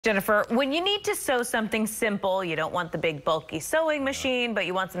Jennifer, when you need to sew something simple, you don't want the big bulky sewing machine, but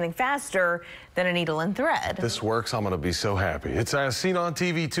you want something faster than a needle and thread. This works. I'm going to be so happy. It's as seen on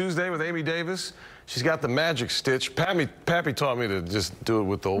TV Tuesday with Amy Davis. She's got the magic stitch. Pappy taught me to just do it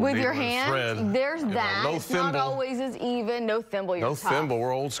with the old with needle your and thread. hands. There's that. No it's thimble. Not always as even. No thimble. No thimble.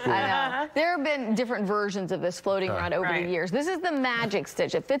 We're old school. I know. There have been different versions of this floating around over the years. This is the magic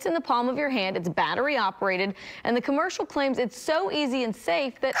stitch. It fits in the palm of your hand. It's battery operated, and the commercial claims it's so easy and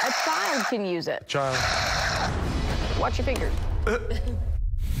safe that a child can use it. Child. Watch your fingers.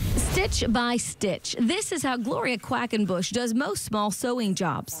 Stitch by stitch. This is how Gloria Quackenbush does most small sewing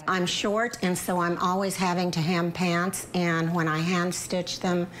jobs. I'm short, and so I'm always having to hem pants, and when I hand stitch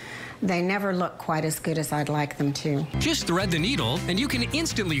them, they never look quite as good as I'd like them to. Just thread the needle and you can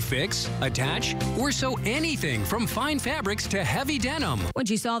instantly fix, attach, or sew anything from fine fabrics to heavy denim. When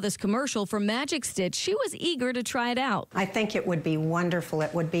she saw this commercial for Magic Stitch, she was eager to try it out. I think it would be wonderful.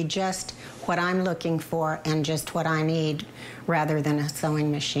 It would be just what I'm looking for and just what I need rather than a sewing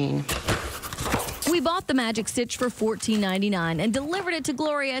machine. We bought the Magic Stitch for $14.99 and delivered it to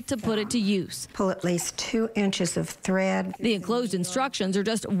Gloria to put it to use. Pull at least 2 inches of thread. The enclosed instructions are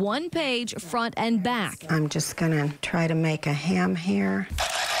just one page, front and back. I'm just going to try to make a hem here.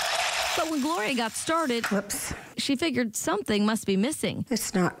 But when Gloria got started, Whoops. She figured something must be missing.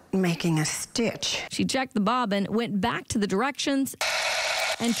 It's not making a stitch. She checked the bobbin, went back to the directions,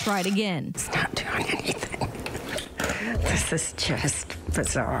 and tried again. It's not doing anything. This is just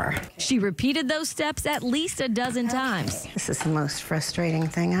bizarre. She repeated those steps at least a dozen times. This is the most frustrating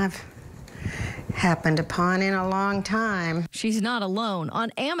thing I've happened upon in a long time. She's not alone. On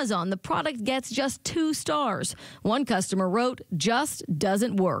Amazon, the product gets just 2 stars. One customer wrote, "Just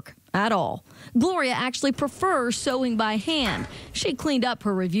doesn't work at all." Gloria actually prefers sewing by hand. She cleaned up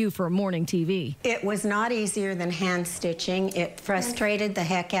her review for morning TV. It was not easier than hand stitching. It frustrated the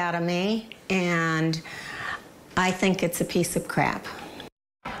heck out of me, and I think it's a piece of crap.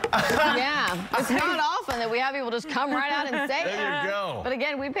 Yeah, it's not often that we have people just come right out and say it. There you go. But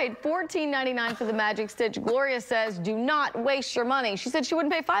again, we paid $14.99 for the Magic Stitch. Gloria says, do not waste your money. She said she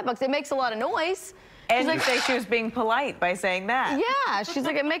wouldn't pay $5. It makes a lot of noise. And you say she was being polite by saying that. Yeah, she's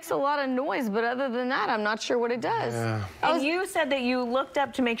like, it makes a lot of noise, but other than that, I'm not sure what it does. Yeah. And you said that you looked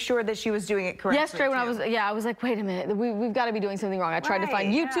up to make sure that she was doing it correctly. Yesterday when I was like, wait a minute, we've got to be doing something wrong. I tried to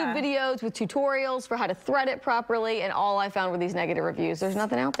find YouTube videos with tutorials for how to thread it properly, and all I found were these negative reviews. There's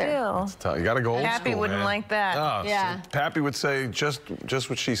nothing out there. You got to go old Pappy school, wouldn't man. like that. Oh, Yeah. see, Pappy would say just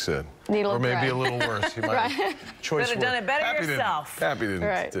what she said. Needle or maybe thread. a little worse. He might have choice Could have done it better Pappy yourself. Pappy didn't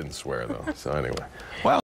Right. swear, though. So anyway. Well.